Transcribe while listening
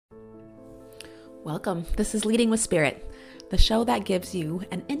Welcome. This is Leading with Spirit, the show that gives you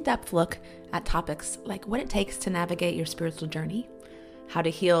an in-depth look at topics like what it takes to navigate your spiritual journey, how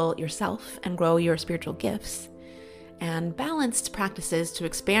to heal yourself and grow your spiritual gifts, and balanced practices to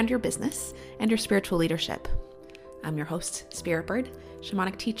expand your business and your spiritual leadership. I'm your host, Spirit Bird,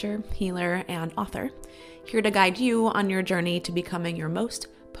 shamanic teacher, healer, and author, here to guide you on your journey to becoming your most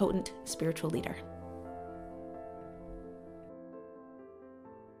potent spiritual leader.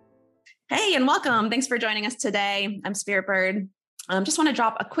 Hey, and welcome. Thanks for joining us today. I'm Spirit Bird. Just want to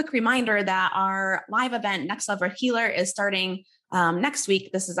drop a quick reminder that our live event, Next Level Healer, is starting next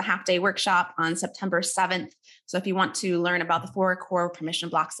week. This is a half-day workshop on September 7th. So if you want to learn about the 4 core permission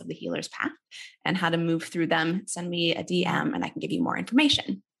blocks of the healer's path and how to move through them, send me a DM and I can give you more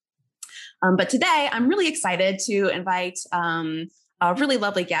information. But today, I'm really excited to invite a really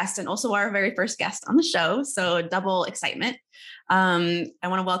lovely guest and also our very first guest on the show. So double excitement. I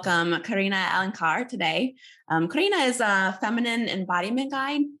want to welcome Carina Alencar today. Carina is a feminine embodiment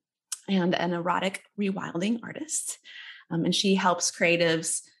guide and an erotic rewilding artist. And she helps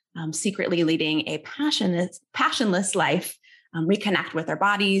creatives secretly leading a passionless life reconnect with their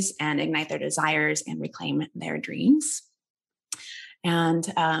bodies and ignite their desires and reclaim their dreams. And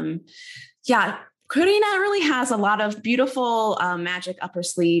Carina really has a lot of beautiful magic up her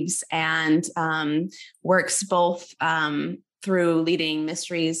sleeves and works both through leading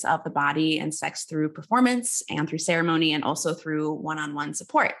mysteries of the body and sex through performance and through ceremony and also through one-on-one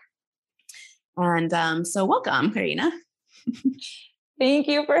support. And so welcome, Carina. Thank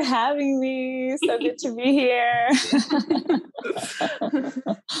you for having me. So good to be here.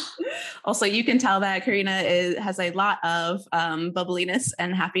 Also, you can tell that Carina has a lot of bubbliness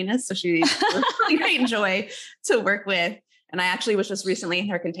and happiness. So she's really great joy to work with. And I actually was just recently in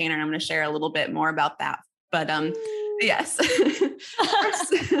her container, and I'm going to share a little bit more about that. But yes,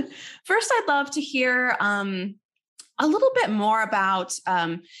 first I'd love to hear a little bit more about,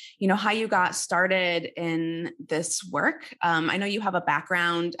 how you got started in this work. I know you have a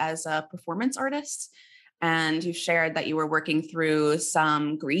background as a performance artist, and you've shared that you were working through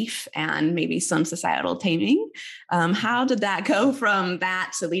some grief and maybe some societal taming. How did that go from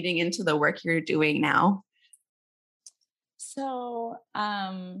that to leading into the work you're doing now? So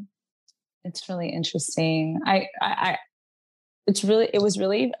it's really interesting. It was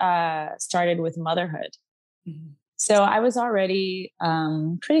really started with motherhood. Mm-hmm. So I was already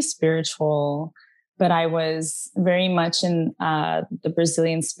pretty spiritual, but I was very much in the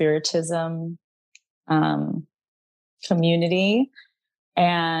Brazilian Spiritism community.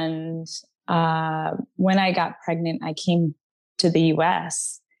 And when I got pregnant, I came to the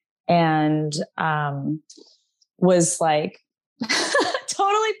US and was like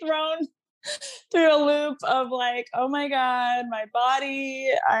totally thrown through a loop of like, oh my God, my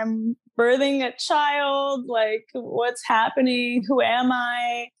body, I'm birthing a child. Like, what's happening? Who am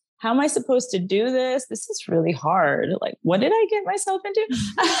I? How am I supposed to do this? This is really hard. Like, what did I get myself into?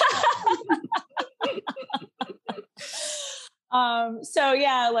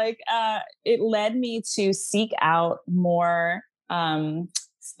 It led me to seek out more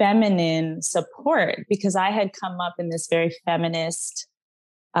feminine support because I had come up in this very feminist,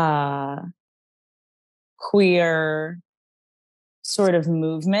 queer sort of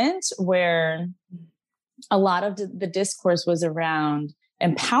movement where a lot of the discourse was around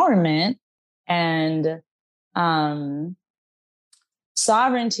empowerment and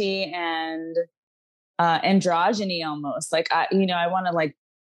sovereignty and androgyny almost. Like, I want to like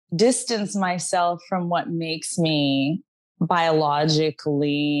distance myself from what makes me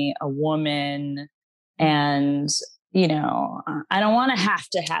biologically a woman. And, I don't want to have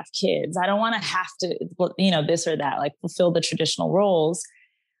kids. I don't want to have to, this or that, like fulfill the traditional roles.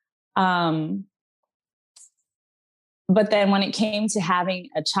 But then when it came to having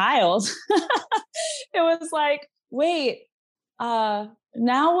a child, it was like, wait, now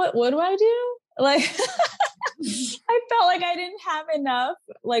what do I do? Like, I felt like I didn't have enough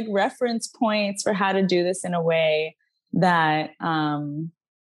like reference points for how to do this in a way that,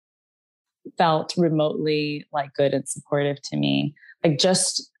 felt remotely like good and supportive to me. Like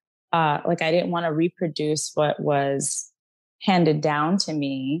just, like I didn't want to reproduce what was handed down to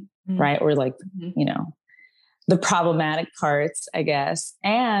me. Mm-hmm. Right. Or like, the problematic parts, I guess.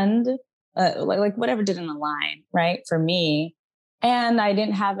 And, like whatever didn't align, right. For me. And I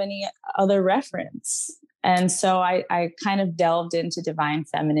didn't have any other reference. And so I kind of delved into divine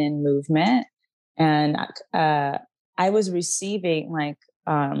feminine movement, and, I was receiving like,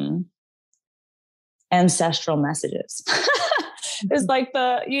 ancestral messages. It's like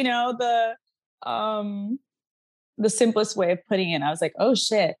the simplest way of putting it. I was like, oh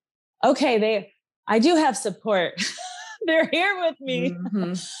shit. Okay. I do have support. They're here with me,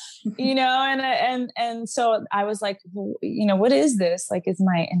 you know, and so I was like, well, you know, what is this? Like, is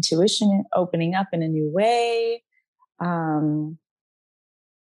my intuition opening up in a new way? I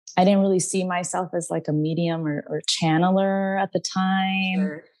didn't really see myself as like a medium or channeler at the time.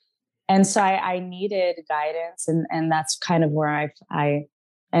 Sure. And so I needed guidance, and that's kind of where I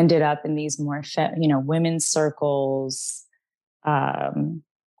ended up in these more, women's circles,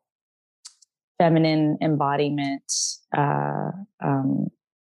 feminine embodiment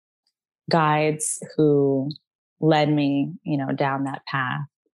guides who led me, you know, down that path.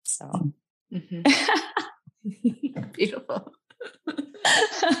 So beautiful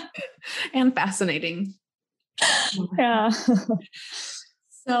and fascinating. Yeah.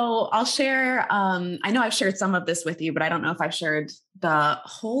 So I'll share, I know I've shared some of this with you, but I don't know if I've shared the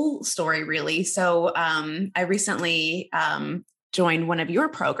whole story really. So I recently joined one of your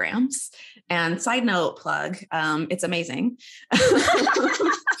programs, and side note plug, it's amazing.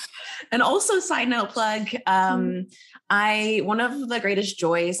 And also side note plug, one of the greatest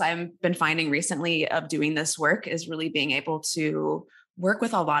joys I've been finding recently of doing this work is really being able to work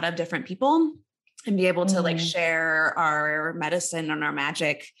with a lot of different people and be able to like share our medicine and our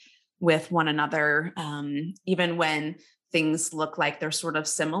magic with one another. Even when things look like they're sort of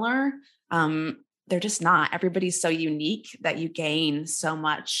similar, they're just not. Everybody's so unique that you gain so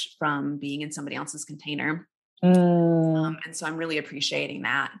much from being in somebody else's container. And so I'm really appreciating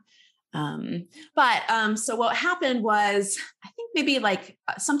that. So what happened was, I think maybe like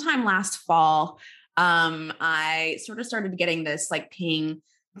sometime last fall, I sort of started getting this like ping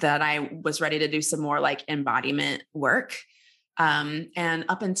that I was ready to do some more like embodiment work. And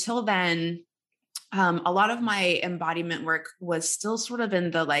up until then, a lot of my embodiment work was still sort of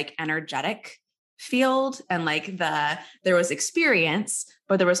in the like energetic field, and like there was experience,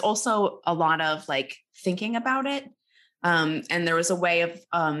 but there was also a lot of like thinking about it. And there was a way of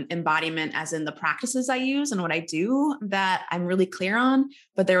embodiment as in the practices I use and what I do that I'm really clear on.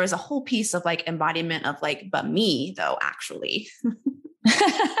 But there was a whole piece of like embodiment of like, but me though, actually,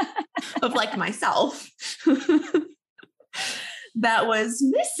 of like myself that was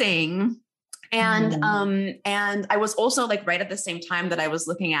missing. And I was also like right at the same time that I was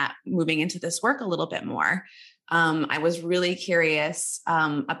looking at moving into this work a little bit more. I was really curious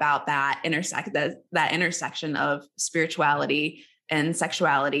about that intersection of spirituality and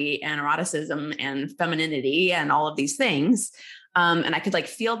sexuality and eroticism and femininity and all of these things. And I could like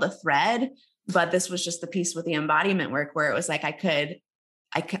feel the thread, but this was just the piece with the embodiment work where it was like I could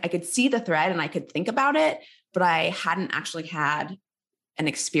see the thread and I could think about it, but I hadn't actually had an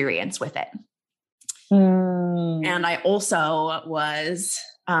experience with it. And I also was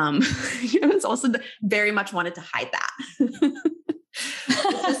also very much wanted to hide that,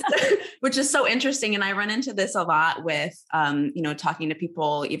 which is so interesting. And I run into this a lot with, talking to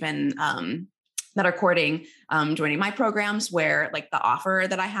people, even that are courting, joining my programs, where like the offer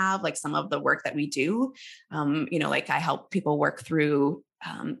that I have, like some of the work that we do, like I help people work through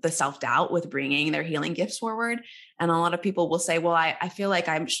the self-doubt with bringing their healing gifts forward. And a lot of people will say, well, I feel like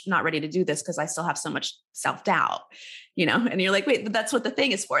I'm not ready to do this because I still have so much self-doubt, and you're like, wait, that's what the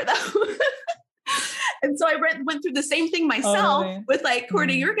thing is for though. And so I went through the same thing myself with like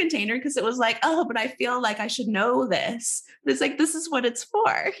courting your container, because it was like, oh, but I feel like I should know this. But it's like, this is what it's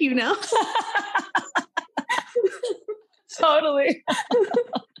for, Totally.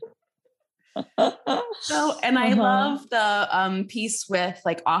 So, and I love the piece with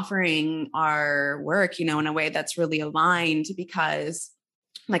like offering our work, in a way that's really aligned, because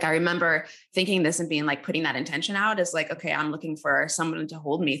like, I remember thinking this and being like, putting that intention out as like, okay, I'm looking for someone to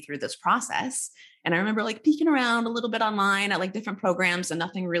hold me through this process. And I remember like peeking around a little bit online at like different programs, and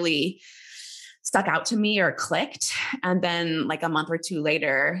nothing really stuck out to me or clicked. And then like a month or two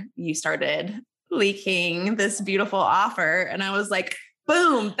later, you started leaking this beautiful offer. And I was like,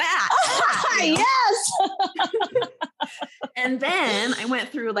 boom, that. Yes. And then I went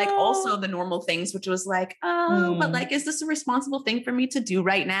through like also the normal things, which was like, but like, is this a responsible thing for me to do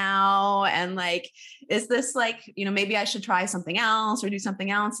right now? And like, is this like, maybe I should try something else or do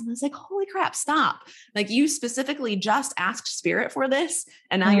something else? And I was like, holy crap, stop. Like, you specifically just asked spirit for this.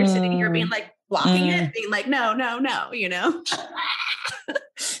 And now you're sitting here being like, blocking it, being like, no.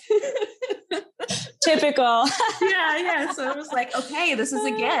 Typical. Yeah. So it was like, okay, this is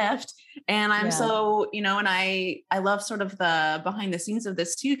a gift. And I'm so, and I love sort of the behind the scenes of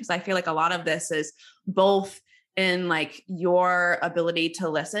this too, because I feel like a lot of this is both in like your ability to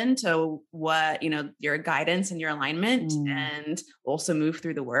listen to what, your guidance and your alignment, and also move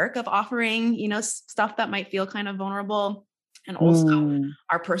through the work of offering, stuff that might feel kind of vulnerable. and also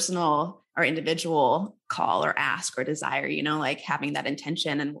our personal, our individual call or ask or desire, you know, like having that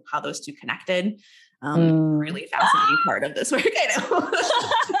intention and how those two connected. Really fascinating part of this work. I know.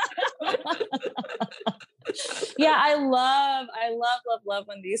 Yeah, I love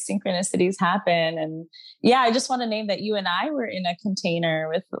when these synchronicities happen. And yeah, I just want to name that you and I were in a container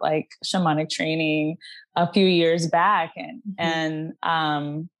with like shamanic training a few years back, and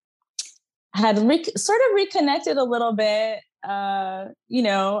had sort of reconnected a little bit, you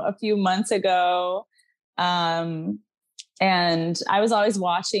know, a few months ago. And I was always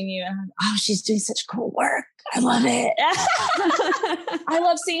watching you and I'm like, oh, she's doing such cool work. I love it. I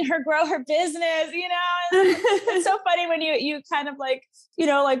love seeing her grow her business, you know. It's so funny when you kind of like, you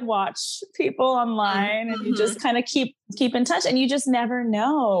know, like watch people online and you just kind of keep in touch, and you just never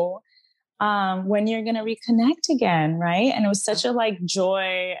know when you're going to reconnect again. Right. And it was such a like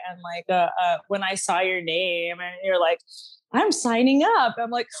joy, and like when I saw your name and you're like, I'm signing up.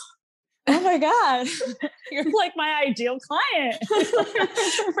 I'm like, oh my God, you're like my ideal client.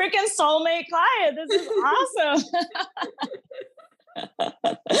 Freaking soulmate client. This is awesome.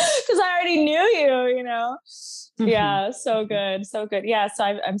 Because I already knew you, you know? Yeah. So good. So good. Yeah. So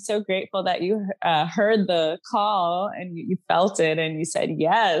I'm so grateful that you heard the call and you felt it and you said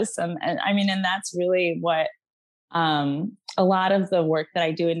yes. And I mean, and that's really what a lot of the work that I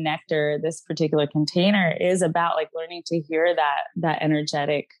do in Nectar, this particular container, is about, like learning to hear that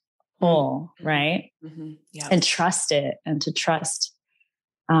energetic pull, right? Yeah. And trust it, and to trust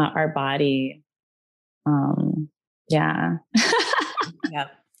our body. Yeah. Yeah.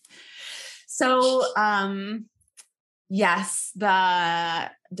 So, yes,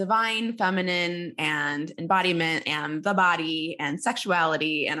 the divine feminine and embodiment and the body and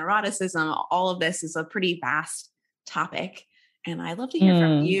sexuality and eroticism, all of this is a pretty vast topic. And I'd love to hear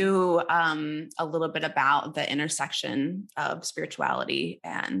from you a little bit about the intersection of spirituality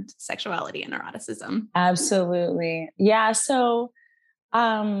and sexuality and eroticism. Absolutely. Yeah. So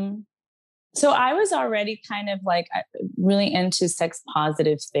I was already kind of like really into sex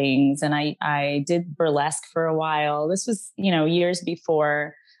positive things. And I did burlesque for a while. This was, you know, years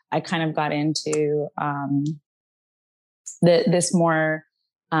before I kind of got into this more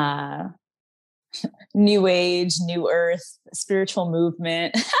new age, new earth, spiritual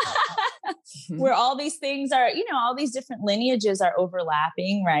movement, where all these things are, you know, all these different lineages are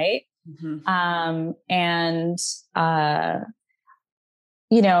overlapping, right?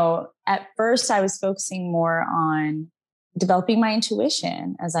 You know, at first I was focusing more on developing my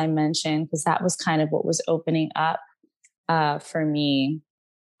intuition, as I mentioned, because that was kind of what was opening up for me.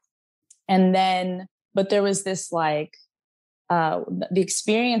 And then, but there was this like, the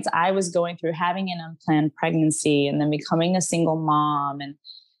experience I was going through, having an unplanned pregnancy and then becoming a single mom. And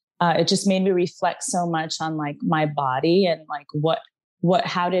it just made me reflect so much on like my body and like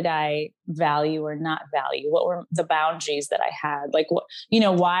how did I value or not value? What were the boundaries that I had? Like, what, you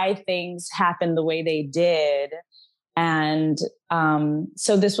know, why things happened the way they did. And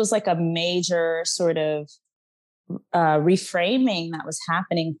so this was like a major sort of reframing that was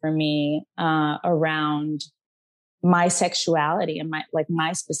happening for me around my sexuality and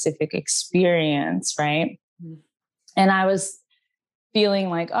my specific experience. Right. And I was feeling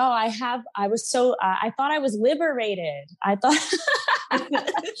like, oh, I thought I was liberated. I thought I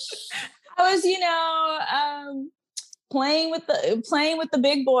was, you know, playing with the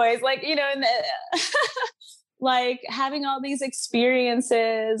big boys, like, you know, and like having all these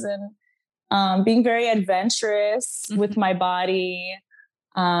experiences and being very adventurous with my body.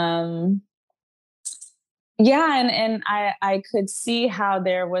 Yeah. And I could see how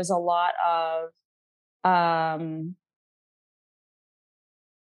there was a lot of,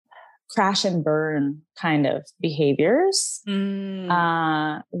 crash and burn kind of behaviors,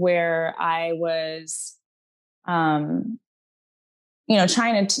 where I was, you know,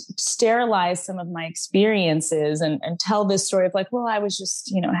 trying to sterilize some of my experiences and tell this story of like, well, I was just,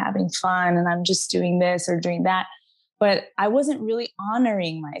 you know, having fun and I'm just doing this or doing that. But I wasn't really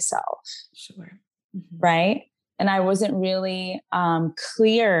honoring myself. Sure. Right. And I wasn't really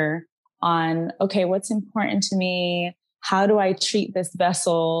clear on, okay, what's important to me? How do I treat this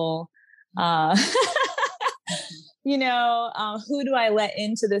vessel? You know, who do I let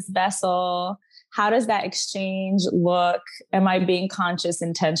into this vessel? How does that exchange look? Am I being conscious,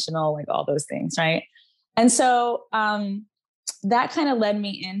 intentional, like all those things, right? And so that kind of led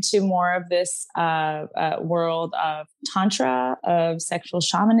me into more of this world of tantra, of sexual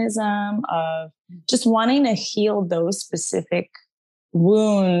shamanism, of just wanting to heal those specific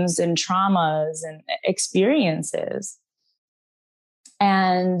wounds and traumas and experiences.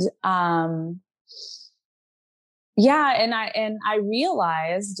 And yeah. And I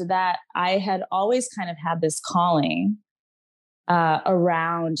realized that I had always kind of had this calling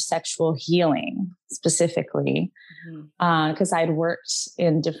around sexual healing specifically, because I'd worked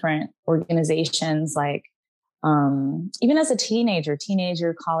in different organizations, like even as a teenager,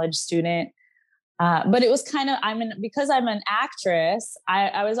 college student. But it was kind of, because I'm an actress,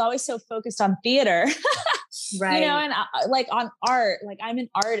 I was always so focused on theater, right. And like on art, like I'm an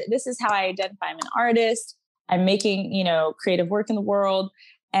art. This is how I identify. I'm an artist. I'm making, creative work in the world.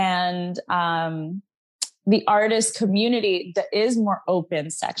 And, the artist community that is more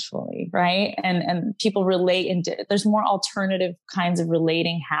open sexually, right? And people relate, and there's more alternative kinds of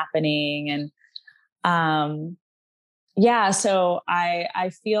relating happening. And, so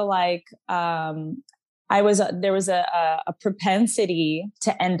I feel like, there was a propensity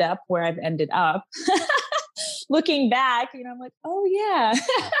to end up where I've ended up. Looking back, I'm like, oh yeah.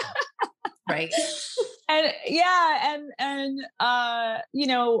 Right. And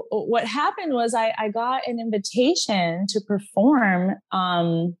what happened was I got an invitation to perform,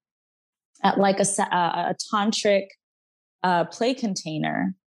 at like a tantric, play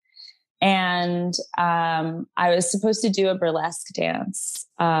container. And, I was supposed to do a burlesque dance,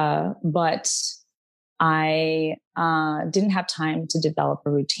 but I, didn't have time to develop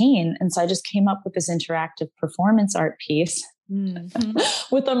a routine. And so I just came up with this interactive performance art piece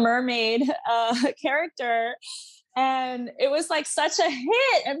with a mermaid, character. And it was like such a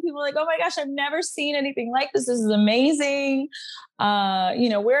hit. And people were like, oh my gosh, I've never seen anything like this. This is amazing.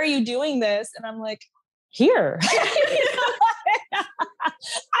 Where are you doing this? And I'm like, here.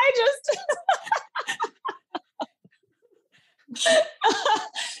 I just,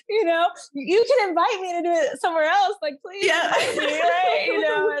 you can invite me to do it somewhere else. Like, please, invite me, right?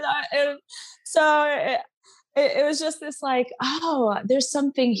 And so it was just this like, oh, there's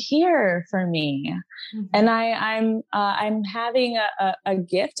something here for me. And I'm having a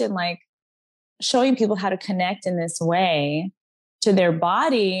gift in like showing people how to connect in this way to their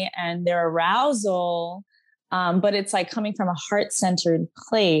body and their arousal. But it's like coming from a heart-centered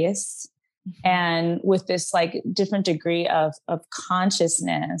place, and with this like different degree of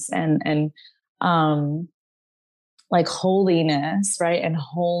consciousness and like holiness, right? And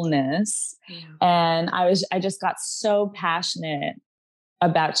wholeness. Yeah. And I just got so passionate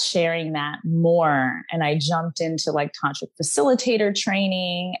about sharing that more. And I jumped into like tantric facilitator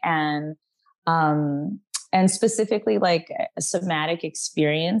training and specifically like somatic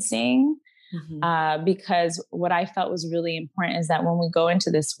experiencing. Because what I felt was really important is that when we go into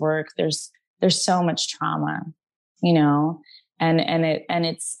this work, there's so much trauma, and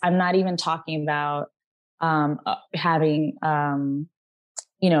it's, I'm not even talking about, having,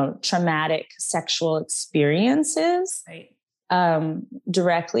 traumatic sexual experiences, right.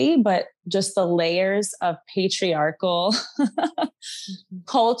 Directly, but just the layers of patriarchal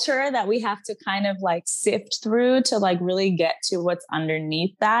culture that we have to kind of like sift through to like really get to what's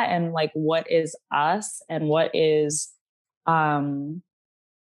underneath that, and like what is us and what is, like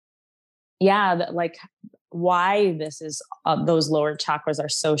why this is, those lower chakras are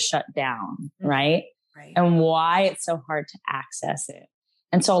so shut down, right? Right. And why it's so hard to access it.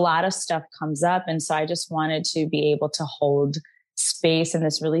 And so a lot of stuff comes up. And so I just wanted to be able to hold space in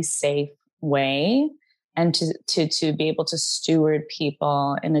this really safe way, and to be able to steward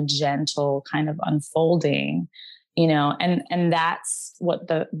people in a gentle kind of unfolding, and that's what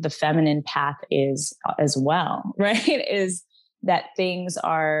the feminine path is as well, right? Is that things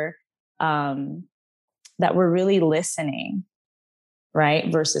are, that we're really listening, right?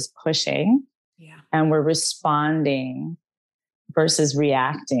 Versus pushing. Yeah. And we're responding versus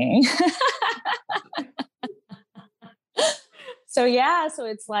reacting. So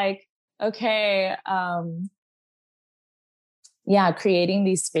it's like, okay, creating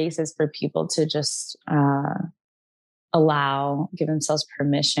these spaces for people to just give themselves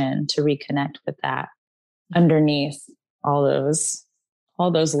permission to reconnect with that underneath all those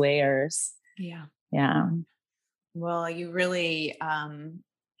layers. Yeah. Yeah. Well, you really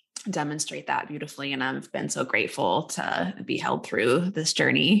demonstrate that beautifully. And I've been so grateful to be held through this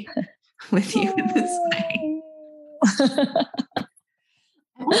journey with you in this way.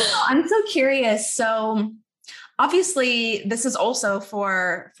 I'm so curious. So obviously this is also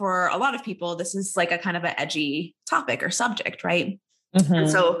for a lot of people, this is like a kind of an edgy topic or subject, right? And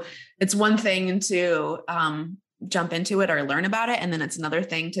so it's one thing to jump into it or learn about it. And then it's another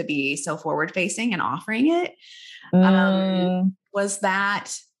thing to be so forward facing and offering it. Was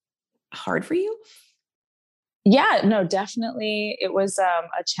that hard for you? Yeah, no, definitely. It was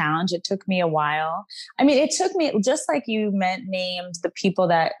a challenge. It took me a while. I mean, it took me, just like you named the people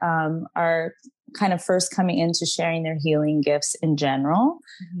that are kind of first coming into sharing their healing gifts in general,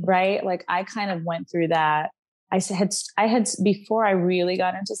 right? Like I kind of went through that. I had, before I really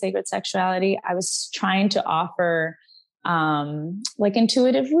got into sacred sexuality, I was trying to offer, like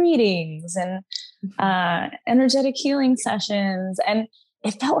intuitive readings and, energetic healing sessions. And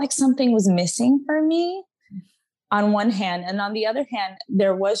it felt like something was missing for me on one hand. And on the other hand,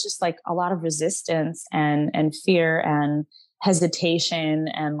 there was just like a lot of resistance and fear and hesitation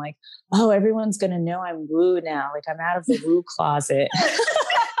and like, oh, everyone's going to know I'm woo now. Like I'm out of the woo closet.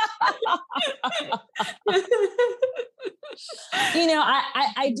 You know,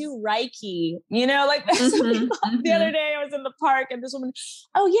 I do Reiki, you know, like the other day I was in the park and this woman,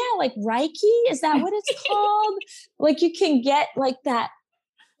 oh yeah, like Reiki, is that what it's called? Like you can get like that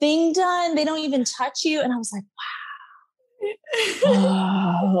thing done. They don't even touch you. And I was like,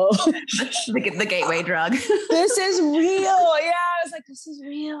 wow. the gateway drug. This is real. Yeah. I was like, this is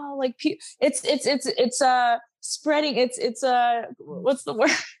real. Like it's spreading. It's what's the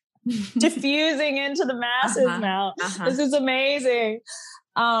word? Diffusing into the masses now. This is amazing.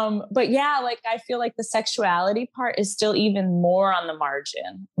 But yeah, like I feel like the sexuality part is still even more on the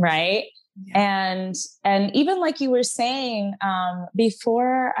margin, right? Yeah. And even like you were saying,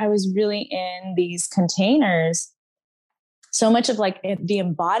 before I was really in these containers, so much of like the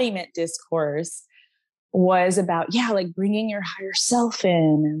embodiment discourse was about, like bringing your higher self in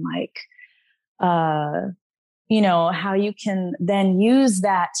and like, you know, how you can then use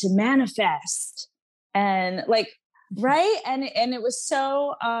that to manifest and like, right. And it was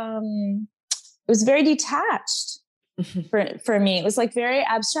so, it was very detached for me. It was like very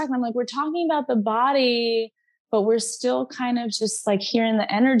abstract. And I'm like, we're talking about the body, but we're still kind of just like here in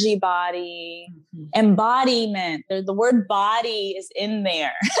the energy body, embodiment. The word body is in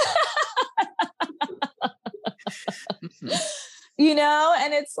there, you know,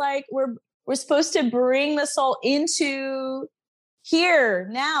 and it's like, we're supposed to bring the soul into here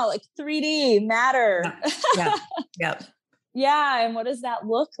now, like 3D matter. Yep. Yeah. And what does that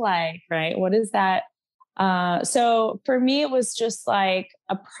look like? Right. What is that? So for me, it was just like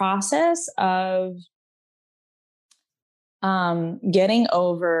a process of, getting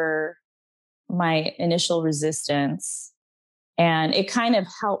over my initial resistance. And it kind of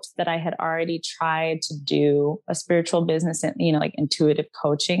helps that I had already tried to do a spiritual business and, you know, like intuitive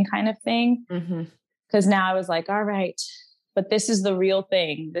coaching kind of thing. Because now I was like, all right, but this is the real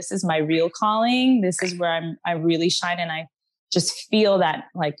thing. This is my real calling. This is where I really shine. And I just feel that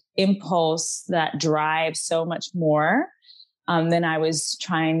like impulse, that drive so much more than I was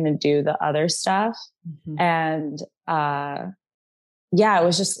trying to do the other stuff. And it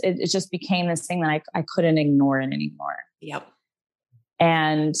was just, it just became this thing that I couldn't ignore it anymore. Yep.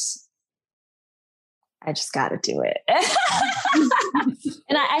 And I just got to do it.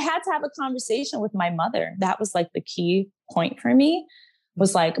 And I had to have a conversation with my mother. That was like the key point for me,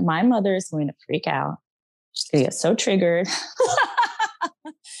 was like, my mother is going to freak out. She's going to get so triggered.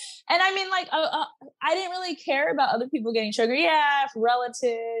 And I mean, like, I didn't really care about other people getting triggered. Yeah,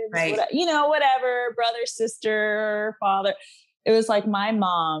 relatives, right. You know, whatever, brother, sister, father. It was like my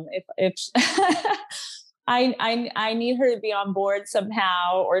mom, if I need her to be on board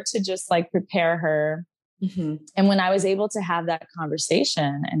somehow, or to just like prepare her. And when I was able to have that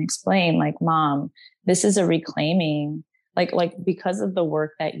conversation and explain, like, Mom, this is a reclaiming, like because of the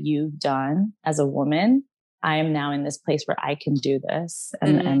work that you've done as a woman, I am now in this place where I can do this,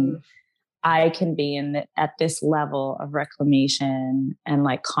 and I can be at this level of reclamation and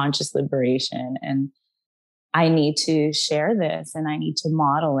like conscious liberation. And I need to share this, and I need to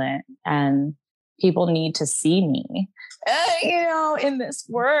model it, and people need to see me, you know, in this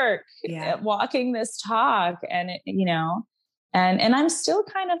work, walking this talk. And, you know, and I'm still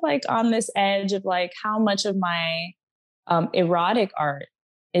kind of like on this edge of like how much of my erotic art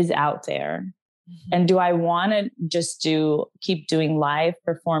is out there. And do I want to just keep doing live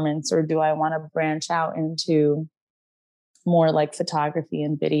performance, or do I want to branch out into more like photography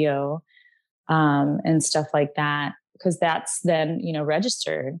and video and stuff like that? Because that's then, you know,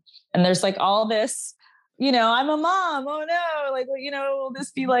 registered. And there's like all this, you know, I'm a mom. Oh no. Like, you know, will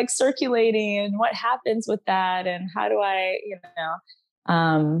this be like circulating, and what happens with that? And how do I, you know,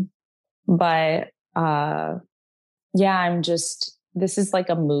 this is like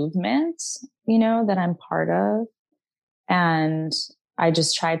a movement, you know, that I'm part of. And I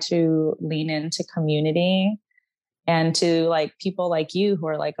just try to lean into community and to like people like you who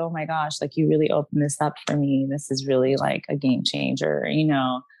are like, oh my gosh, like you really opened this up for me. This is really like a game changer, you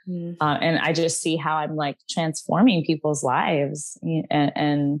know? And I just see how I'm like transforming people's lives.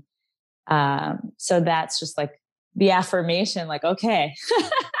 And so that's just like the affirmation, like, okay,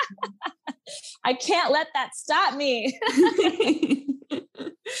 I can't let that stop me.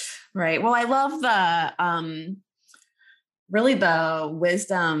 Right. Well, I love the, really the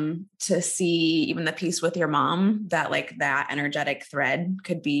wisdom to see even the piece with your mom, that like that energetic thread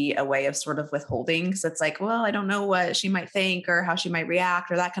could be a way of sort of withholding. Cause it's like, well, I don't know what she might think or how she might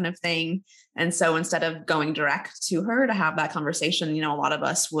react or that kind of thing. And so instead of going direct to her to have that conversation, a lot of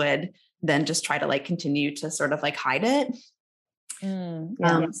us would then just try to like continue to sort of like hide it.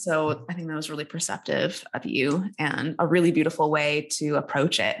 So I think that was really perceptive of you and a really beautiful way to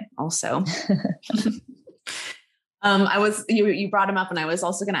approach it also. You brought him up and I was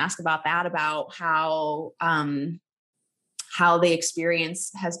also going to ask about that, about how the experience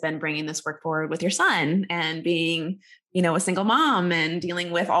has been bringing this work forward with your son and being, a single mom and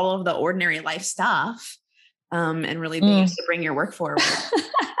dealing with all of the ordinary life stuff, and really being able to bring your work forward.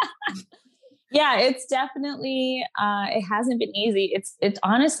 Yeah, it's definitely, it hasn't been easy. It's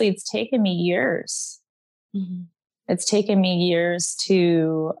honestly, it's taken me years. Mm-hmm. It's taken me years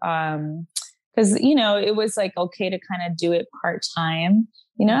to, cause it was like, okay to kind of do it part-time,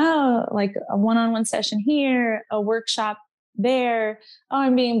 like a one-on-one session here, a workshop there. Oh,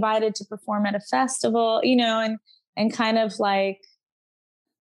 I'm being invited to perform at a festival, and kind of like,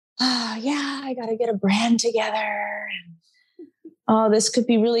 I got to get a brand together. Oh, this could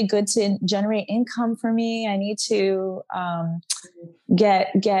be really good to generate income for me. I need to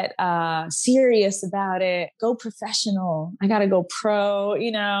get serious about it. Go professional. I got to go pro,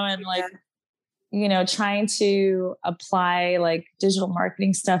 and like, trying to apply like digital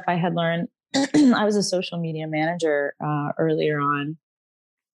marketing stuff I had learned. I was a social media manager earlier on.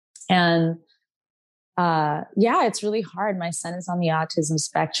 And it's really hard. My son is on the autism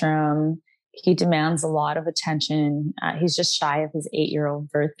spectrum. He demands a lot of attention. He's just shy of his 8-year-old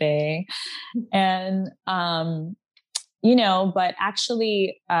birthday. And, but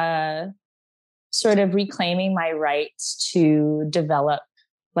actually sort of reclaiming my rights to develop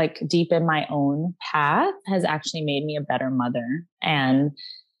like deep in my own path has actually made me a better mother. And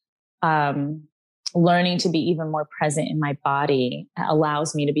learning to be even more present in my body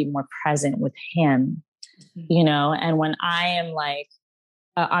allows me to be more present with him, and when I am like,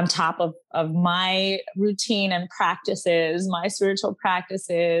 on top of my routine and practices, my spiritual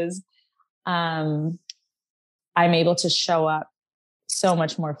practices, I'm able to show up so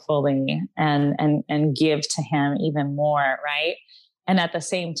much more fully and give to him even more. Right. And at the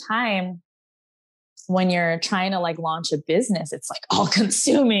same time, when you're trying to like launch a business, it's like all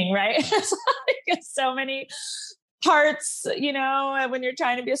consuming, right? It's like so many parts, when you're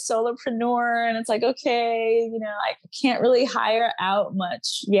trying to be a solopreneur, and it's like, okay, I can't really hire out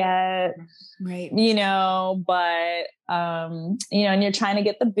much yet, right? But, and you're trying to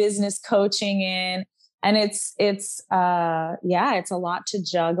get the business coaching in, and it's a lot to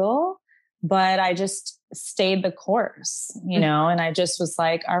juggle, but I just stayed the course, and I just was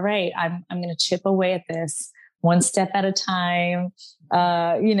like, all right, I'm going to chip away at this one step at a time,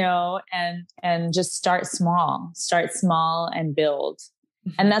 and just start small and build.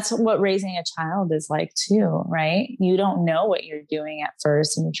 And that's what raising a child is like too, right? You don't know what you're doing at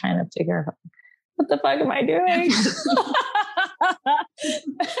first, and you're trying to figure out, what the fuck am I doing?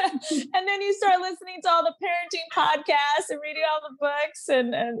 And then you start listening to all the parenting podcasts and reading all the books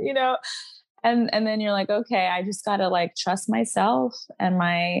and then you're like, okay, I just got to like trust myself and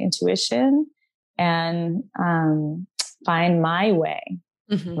my intuition and find my way.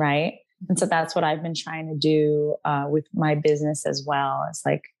 Mm-hmm. Right. And so that's what I've been trying to do with my business as well. It's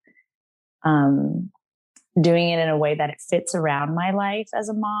like doing it in a way that it fits around my life as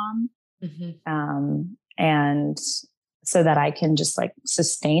a mom. Mm-hmm. And so that I can just like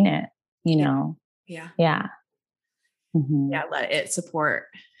sustain it, know? Yeah. Yeah. Mm-hmm. Yeah. Let it support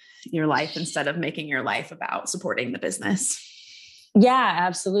your life instead of making your life about supporting the business. Yeah,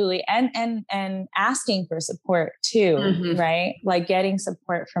 absolutely. And asking for support too, mm-hmm. right? Like getting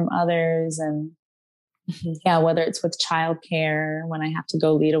support from others and mm-hmm. Whether it's with childcare, when I have to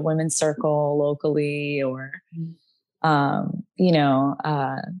go lead a women's circle locally or,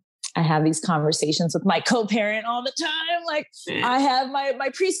 I have these conversations with my co-parent all the time. Like I have my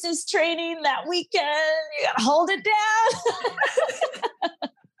priestess training that weekend. You gotta hold it down.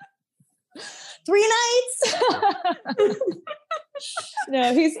 3 nights.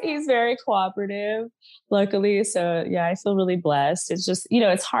 No, he's very cooperative, luckily. So yeah, I feel really blessed. It's just,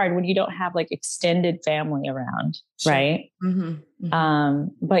 it's hard when you don't have like extended family around. Sure. Right. Mm-hmm. Mm-hmm.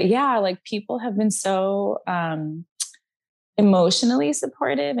 But yeah, like people have been so, emotionally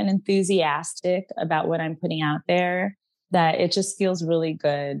supportive and enthusiastic about what I'm putting out there that it just feels really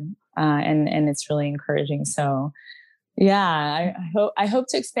good. And it's really encouraging. So I hope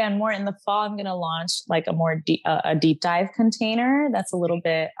to expand more. In the fall, I'm going to launch like a deep dive container that's a little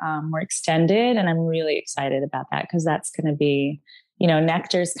bit more extended. And I'm really excited about that because that's going to be,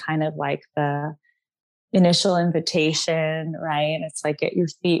 nectar's kind of like the initial invitation, right? It's like get your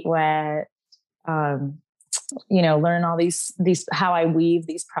feet wet, learn all these, how I weave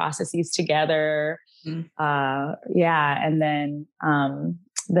these processes together. And then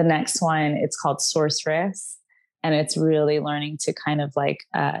the next one, it's called Sorceress. And it's really learning to kind of like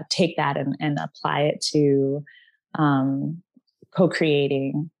take that and apply it to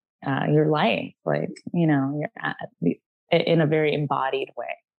co-creating your life, like, you're in a very embodied way.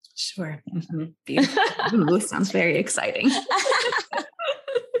 Sure. Mm-hmm. Beautiful. Ooh, sounds very exciting.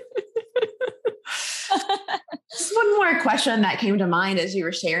 Just one more question that came to mind as you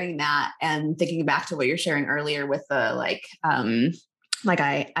were sharing that and thinking back to what you're sharing earlier with the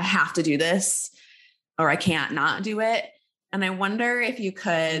I have to do this or I can't not do it. And I wonder if you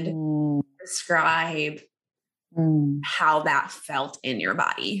could describe how that felt in your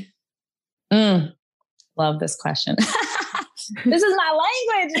body. Love this question. This is my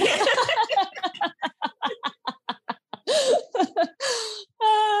language.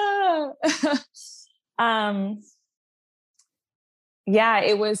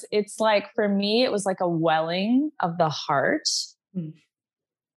 It's like, for me, it was like a welling of the heart,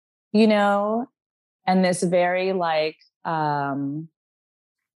 and this very like a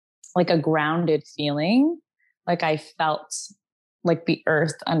grounded feeling. Like I felt like the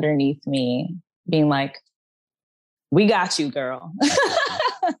earth underneath me being like, we got you, girl.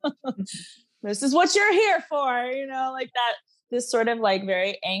 This is what you're here for, like that, this sort of like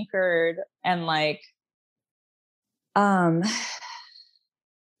very anchored and like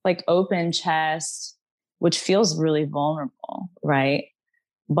open chest, which feels really vulnerable. Right.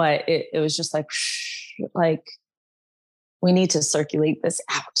 But it was just like we need to circulate this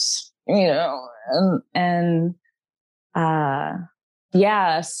out,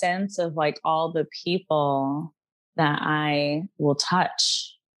 a sense of like all the people that I will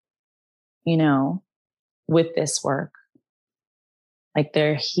touch, with this work. Like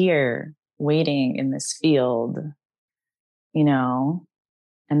they're here waiting in this field, and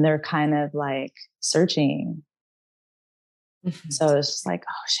they're kind of like searching. Mm-hmm. So it's just like,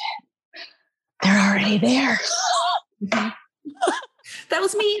 oh shit, they're already there. That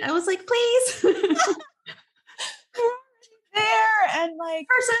was me. I was like, please. There and like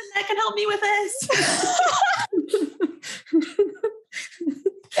person that can help me with this.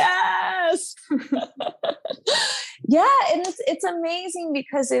 Yes. Yeah. And it's amazing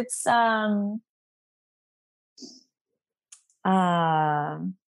because it's,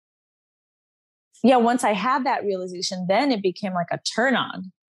 once I had that realization, then it became like a turn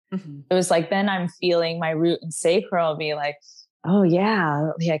on. Mm-hmm. It was like, then I'm feeling my root and sacral be like, oh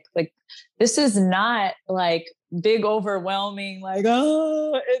yeah. Like this is not like big, overwhelming, like,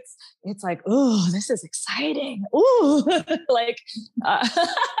 oh, it's like, oh, this is exciting. Ooh, like,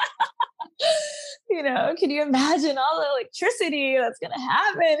 can you imagine all the electricity that's going to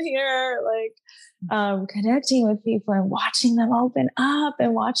happen here? Like, connecting with people and watching them open up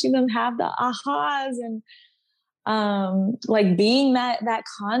and watching them have the ahas and, like being that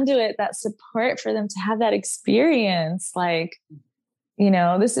conduit, that support for them to have that experience. Like,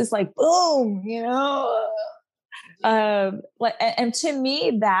 this is like, boom, and to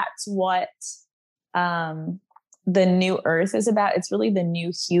me, that's what, the new earth is about. It's really the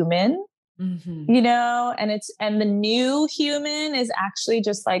new human, mm-hmm. And the new human is actually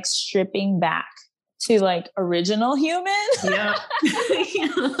just like stripping back to like original human. Yeah.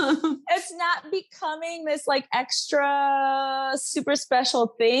 It's not becoming this like extra super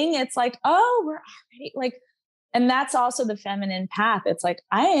special thing. It's like, oh, we're already like, and that's also the feminine path. It's like,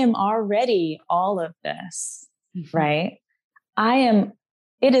 I am already all of this, mm-hmm. right?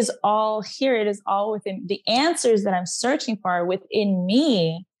 It is all here. It is all within. The answers that I'm searching for are within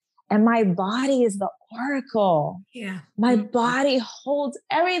me. And my body is the oracle. Yeah. My mm-hmm. body holds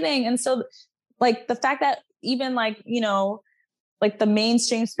everything. And so like the fact that even like, like the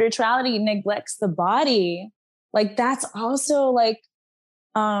mainstream spirituality neglects the body, like that's also like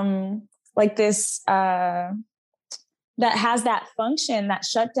this, that has that function, that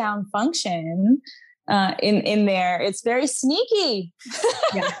shutdown function, in there. It's very sneaky.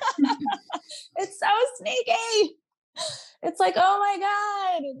 Yeah. It's so sneaky. It's like, oh my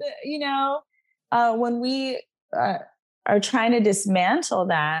God, when we are trying to dismantle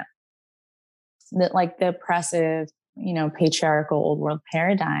that like the oppressive, patriarchal old world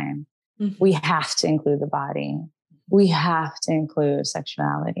paradigm, mm-hmm. we have to include the body. We have to include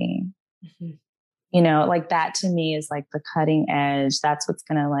sexuality. Mm-hmm. like that to me is like the cutting edge. That's what's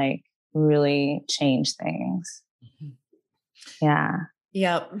going to like really change things. Mm-hmm. Yeah.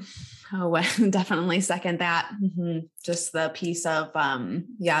 Yep. Oh, definitely second that. Mm-hmm. Just the piece of,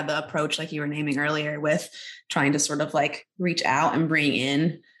 the approach, like you were naming earlier, with trying to sort of like reach out and bring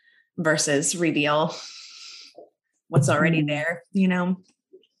in versus reveal what's already there, Yeah.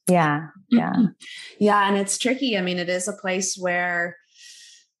 Yeah. Yeah. And it's tricky. I mean, it is a place where,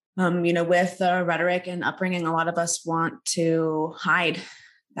 with the rhetoric and upbringing, a lot of us want to hide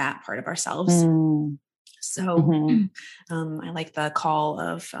that part of ourselves. So I like the call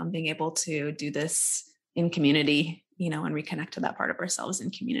of being able to do this in community, and reconnect to that part of ourselves in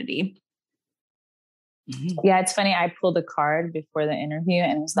community. Yeah, it's funny. I pulled a card before the interview,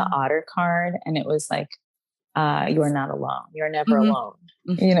 and it was the otter card. And it was like, you are not alone. You're never alone,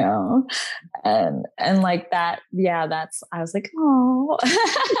 and like that. Yeah, I was like, oh,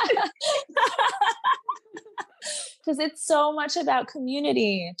 because it's so much about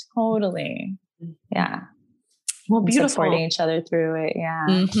community. Totally. Yeah. Well, beautiful. Supporting each other through it.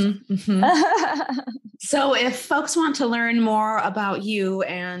 Yeah. So if folks want to learn more about you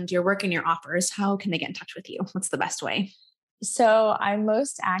and your work and your offers, how can they get in touch with you? What's the best way? So I'm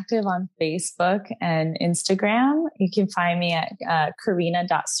most active on Facebook and Instagram. You can find me at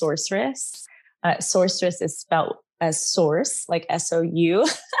carina.sorceress. Sorceress is spelled as source, like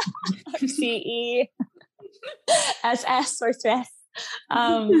SOURCESS, sorceress.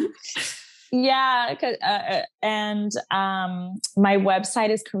 Yeah. And my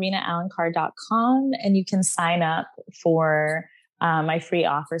website is carinaalencar.com, and you can sign up for my free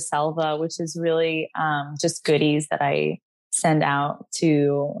offer, Selva, which is really just goodies that I send out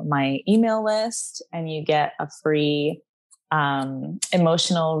to my email list, and you get a free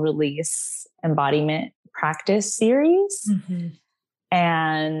emotional release embodiment practice series.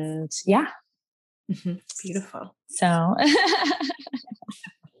 And yeah. Beautiful. So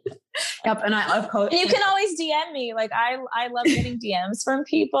yep. And I love you can always DM me. Like I love getting DMs from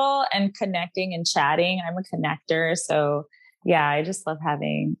people and connecting and chatting. I'm a connector. So yeah, I just love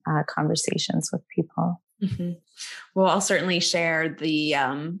having conversations with people. Well, I'll certainly share the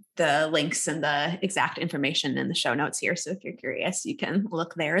links and the exact information in the show notes here. So if you're curious, you can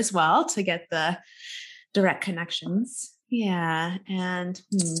look there as well to get the direct connections. Yeah. And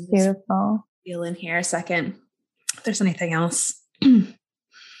beautiful. Feel in here a second if there's anything else.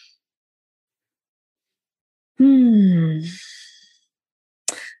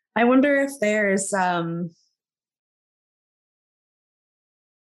 I wonder if there's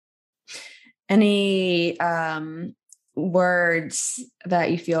any words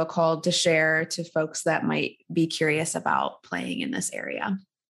that you feel called to share to folks that might be curious about playing in this area.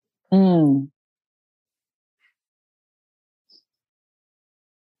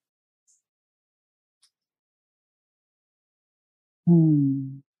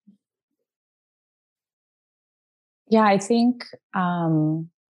 Yeah, I think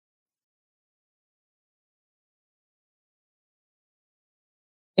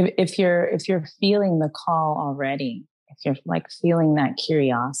if you're feeling the call already, if you're like feeling that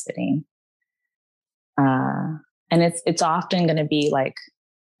curiosity, and it's often going to be like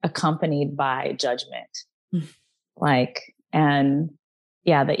accompanied by judgment, like, and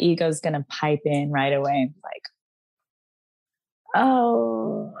yeah, the ego is going to pipe in right away, like,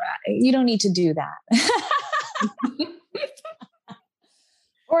 oh, you don't need to do that.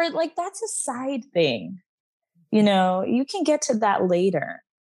 Or like, that's a side thing, you can get to that later.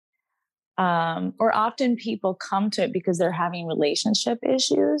 Or often people come to it because they're having relationship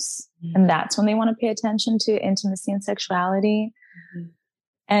issues, and that's when they want to pay attention to intimacy and sexuality.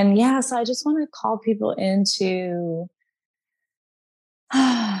 And yeah, so I just want to call people into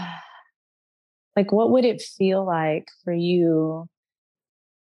like, what would it feel like for you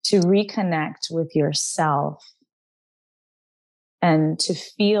to reconnect with yourself and to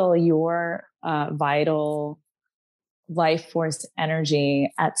feel your vital life force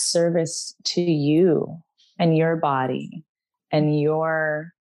energy at service to you and your body and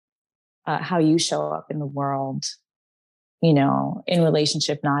your how you show up in the world, in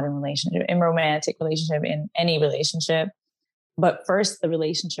relationship, not in relationship, in romantic relationship, in any relationship, but first the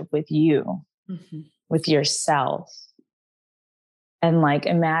relationship with you, with yourself. And like,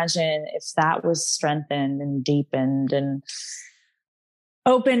 imagine if that was strengthened and deepened and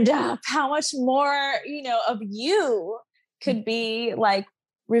opened up, how much more, of you could be like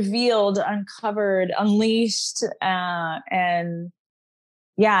revealed, uncovered, unleashed. And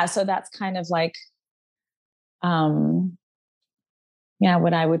yeah, so that's kind of like,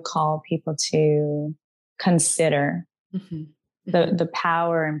 what I would call people to consider. the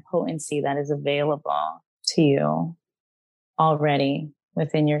power and potency that is available to you already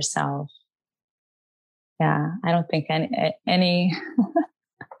within yourself. Yeah, I don't think any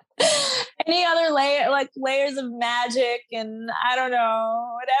any other layers of magic and I don't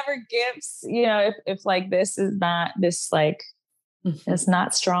know, whatever gifts, if like this is not this like it's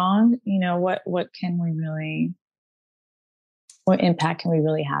not strong, what impact can we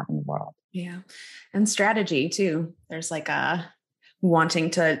really have in the world? Yeah. And strategy too. There's like a wanting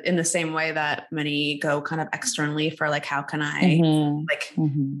to, in the same way that many go kind of externally for like, how can I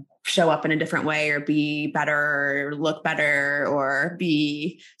show up in a different way or be better or look better or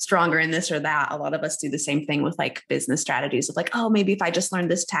be stronger in this or that. A lot of us do the same thing with like business strategies of like, oh, maybe if I just learn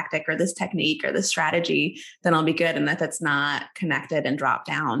this tactic or this technique or this strategy, then I'll be good. And if it's not connected and dropped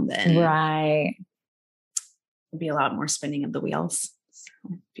down, then right. It'll be a lot more spinning of the wheels. So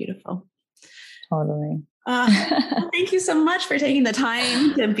beautiful. Totally. Well, thank you so much for taking the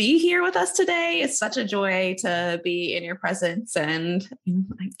time to be here with us today. It's such a joy to be in your presence. And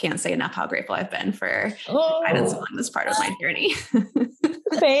I can't say enough how grateful I've been for guidance along this part of my journey.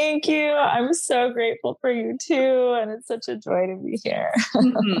 Thank you. I'm so grateful for you too. And it's such a joy to be here.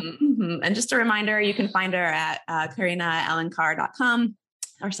 And just a reminder, you can find her at carina@alencar.com.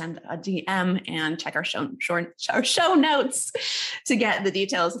 or send a DM and check our show notes to get the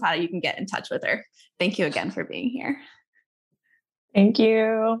details of how you can get in touch with her. Thank you again for being here. Thank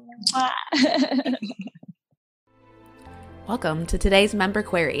you. Welcome to today's Member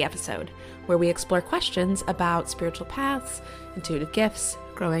Query episode, where we explore questions about spiritual paths, intuitive gifts,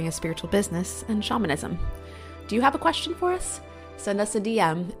 growing a spiritual business, and shamanism. Do you have a question for us? Send us a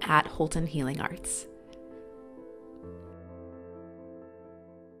DM at Holton Healing Arts.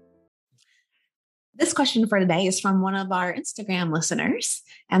 This question for today is from one of our Instagram listeners.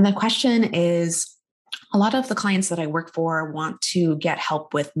 And the question is, a lot of the clients that I work for want to get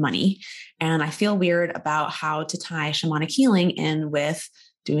help with money. And I feel weird about how to tie shamanic healing in with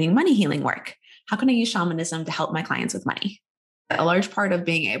doing money healing work. How can I use shamanism to help my clients with money? A large part of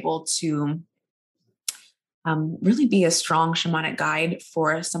being able to really be a strong shamanic guide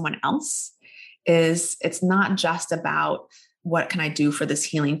for someone else is it's not just about what can I do for this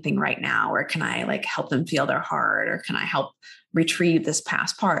healing thing right now? Or can I like help them feel their heart? Or can I help retrieve this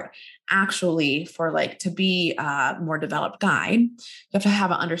past part? Actually, for like to be a more developed guide, you have to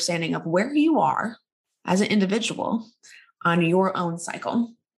have an understanding of where you are as an individual on your own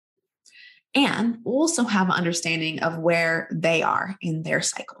cycle. And also have an understanding of where they are in their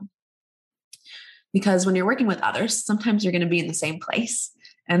cycle. Because when you're working with others, sometimes you're going to be in the same place.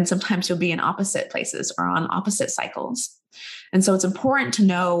 And sometimes you'll be in opposite places or on opposite cycles. And so it's important to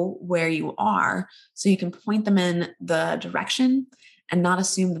know where you are so you can point them in the direction and not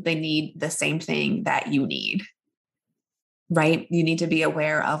assume that they need the same thing that you need, right? You need to be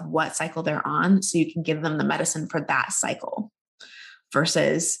aware of what cycle they're on so you can give them the medicine for that cycle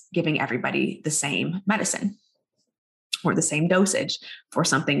versus giving everybody the same medicine or the same dosage for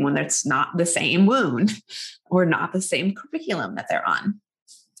something when it's not the same wound or not the same curriculum that they're on.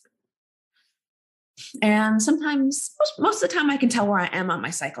 And sometimes, most of the time I can tell where I am on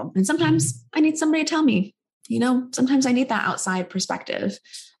my cycle. And sometimes I need somebody to tell me, sometimes I need that outside perspective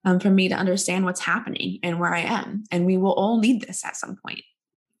for me to understand what's happening and where I am. And we will all need this at some point,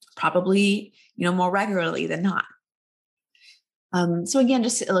 probably, more regularly than not. So again,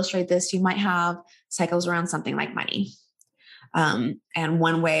 just to illustrate this, you might have cycles around something like money. And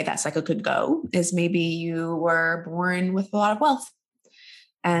one way that cycle could go is maybe you were born with a lot of wealth.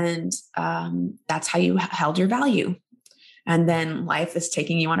 And that's how you held your value. And then life is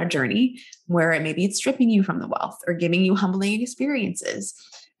taking you on a journey where maybe it's stripping you from the wealth or giving you humbling experiences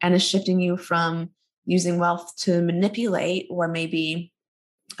and is shifting you from using wealth to manipulate or maybe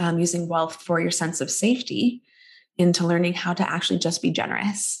using wealth for your sense of safety into learning how to actually just be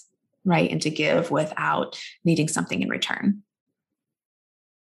generous, right? And to give without needing something in return.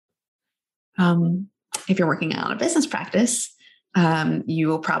 If you're working on a business practice, you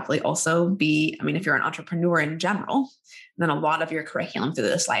will probably also be, if you're an entrepreneur in general, then a lot of your curriculum through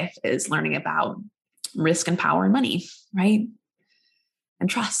this life is learning about risk and power and money, right? And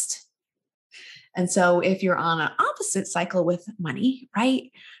trust. And so if you're on an opposite cycle with money, right?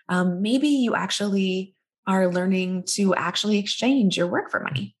 Maybe you actually are learning to actually exchange your work for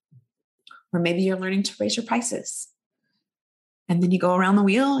money. Or maybe you're learning to raise your prices. And then you go around the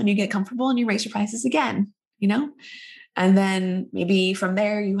wheel and you get comfortable and you raise your prices again, And then maybe from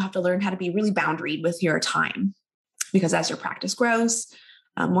there, you have to learn how to be really boundaried with your time, because as your practice grows,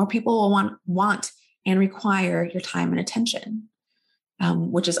 more people will want and require your time and attention,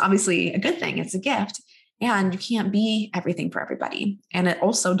 which is obviously a good thing. It's a gift. And you can't be everything for everybody. And it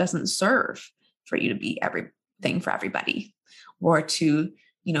also doesn't serve for you to be everything for everybody, or to,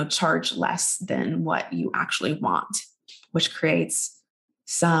 charge less than what you actually want, which creates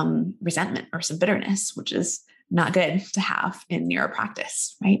some resentment or some bitterness, which is not good to have in your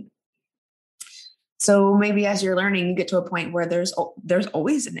practice, right? So maybe as you're learning, you get to a point where there's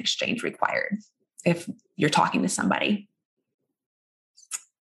always an exchange required if you're talking to somebody.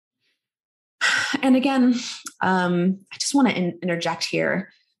 And again, I just want to interject here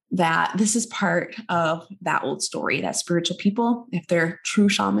that this is part of that old story that spiritual people, if they're true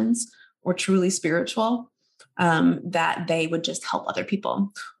shamans or truly spiritual, that they would just help other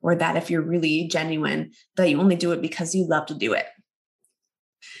people, or that if you're really genuine, that you only do it because you love to do it.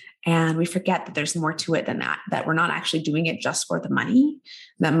 And we forget that there's more to it than that, that we're not actually doing it just for the money,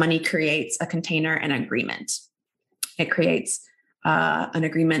 that money creates a container and agreement. It creates an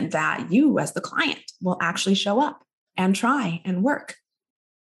agreement that you as the client will actually show up and try and work.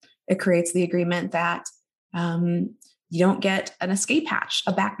 It creates the agreement that you don't get an escape hatch,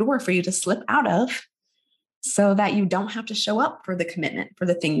 a back door for you to slip out of, so that you don't have to show up for the commitment, for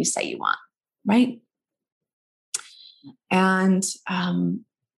the thing you say you want, right? And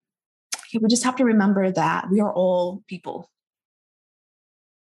we just have to remember that we are all people.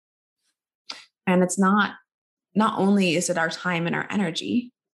 And it's not only is it our time and our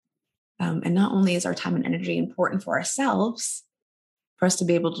energy, and not only is our time and energy important for ourselves, for us to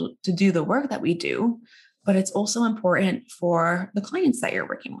be able to do the work that we do, but it's also important for the clients that you're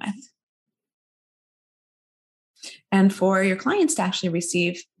working with. And for your clients to actually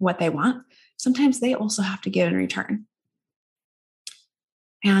receive what they want, sometimes they also have to give in return.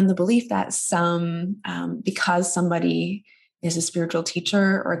 And the belief that because somebody is a spiritual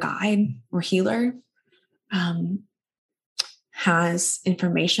teacher or guide or healer, has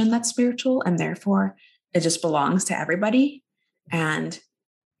information that's spiritual, and therefore it just belongs to everybody. And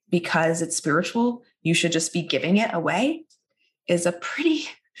because it's spiritual, you should just be giving it away, is a pretty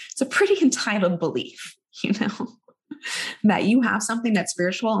entitled belief, that you have something that's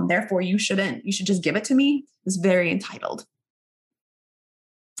spiritual and therefore you should just give it to me, is very entitled.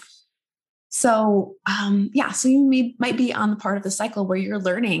 So, so you might be on the part of the cycle where you're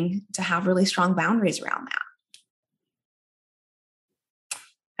learning to have really strong boundaries around that.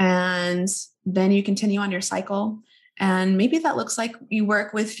 And then you continue on your cycle. And maybe that looks like you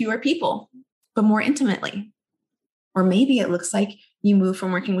work with fewer people, but more intimately. Or maybe it looks like you move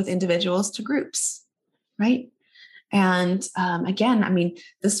from working with individuals to groups, right? And again,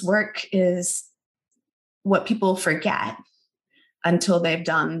 this work is what people forget until they've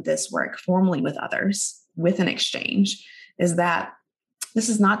done this work formally with others, with an exchange, is that this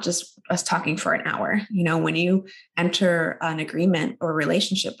is not just us talking for an hour. When you enter an agreement or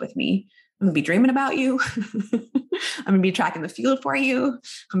relationship with me, I'm going to be dreaming about you. I'm going to be tracking the field for you. I'm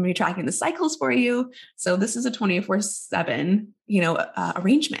going to be tracking the cycles for you. So this is a 24/7,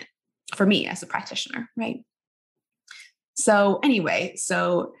 arrangement for me as a practitioner, right? So anyway,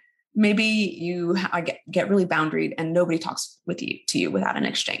 maybe you get really boundaried and nobody talks to you without an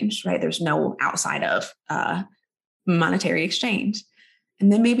exchange, right? There's no outside of monetary exchange.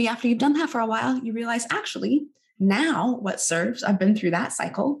 And then maybe after you've done that for a while, you realize, actually, now what serves, I've been through that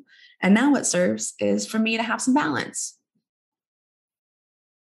cycle, and now what serves is for me to have some balance,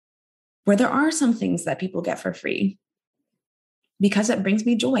 where there are some things that people get for free because it brings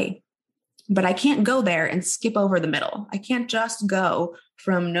me joy. But I can't go there and skip over the middle. I can't just go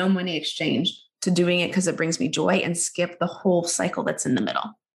from no money exchange to doing it because it brings me joy and skip the whole cycle that's in the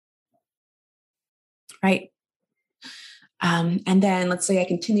middle, right? And then let's say I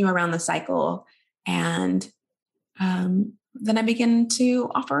continue around the cycle, and then I begin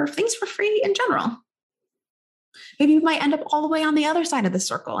to offer things for free in general. Maybe you might end up all the way on the other side of the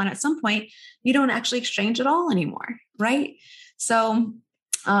circle. And at some point, you don't actually exchange at all anymore, right? So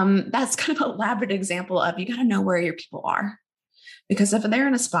that's kind of an elaborate example of, you got to know where your people are. Because if they're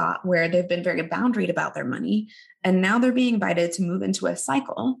in a spot where they've been very boundaried about their money, and now they're being invited to move into a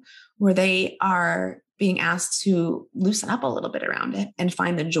cycle where they are being asked to loosen up a little bit around it and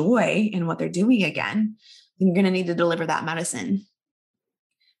find the joy in what they're doing again, then you're going to need to deliver that medicine.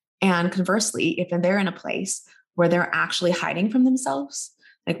 And conversely, if they're in a place where they're actually hiding from themselves,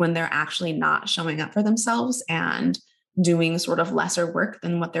 like when they're actually not showing up for themselves and doing sort of lesser work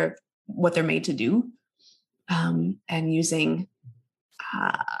than what they're made to do, and using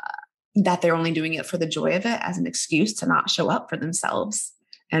that they're only doing it for the joy of it as an excuse to not show up for themselves,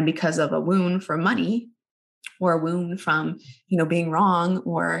 and because of a wound from money or a wound from being wrong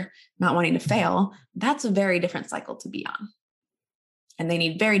or not wanting to fail, that's a very different cycle to be on, and they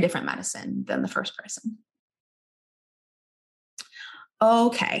need very different medicine than the first person.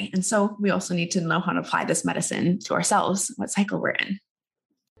 Okay. And so we also need to know how to apply this medicine to ourselves, what cycle we're in.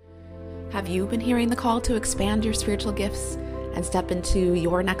 Have you been hearing the call to expand your spiritual gifts and step into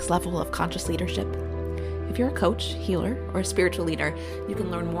your next level of conscious leadership? If you're a coach, healer, or a spiritual leader, you can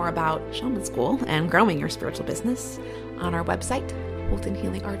learn more about Shaman School and growing your spiritual business on our website,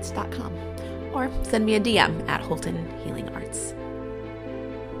 HoltonHealingArts.com, or send me a DM at Holton Healing Arts.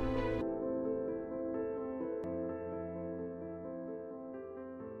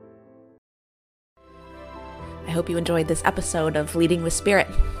 I hope you enjoyed this episode of Leading with Spirit.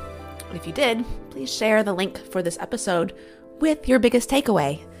 If you did, please share the link for this episode with your biggest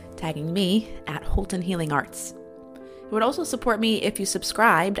takeaway, tagging me at Holton Healing Arts. It would also support me if you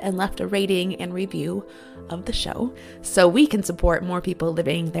subscribed and left a rating and review of the show so we can support more people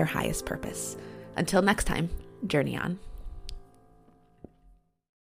living their highest purpose. Until next time, journey on.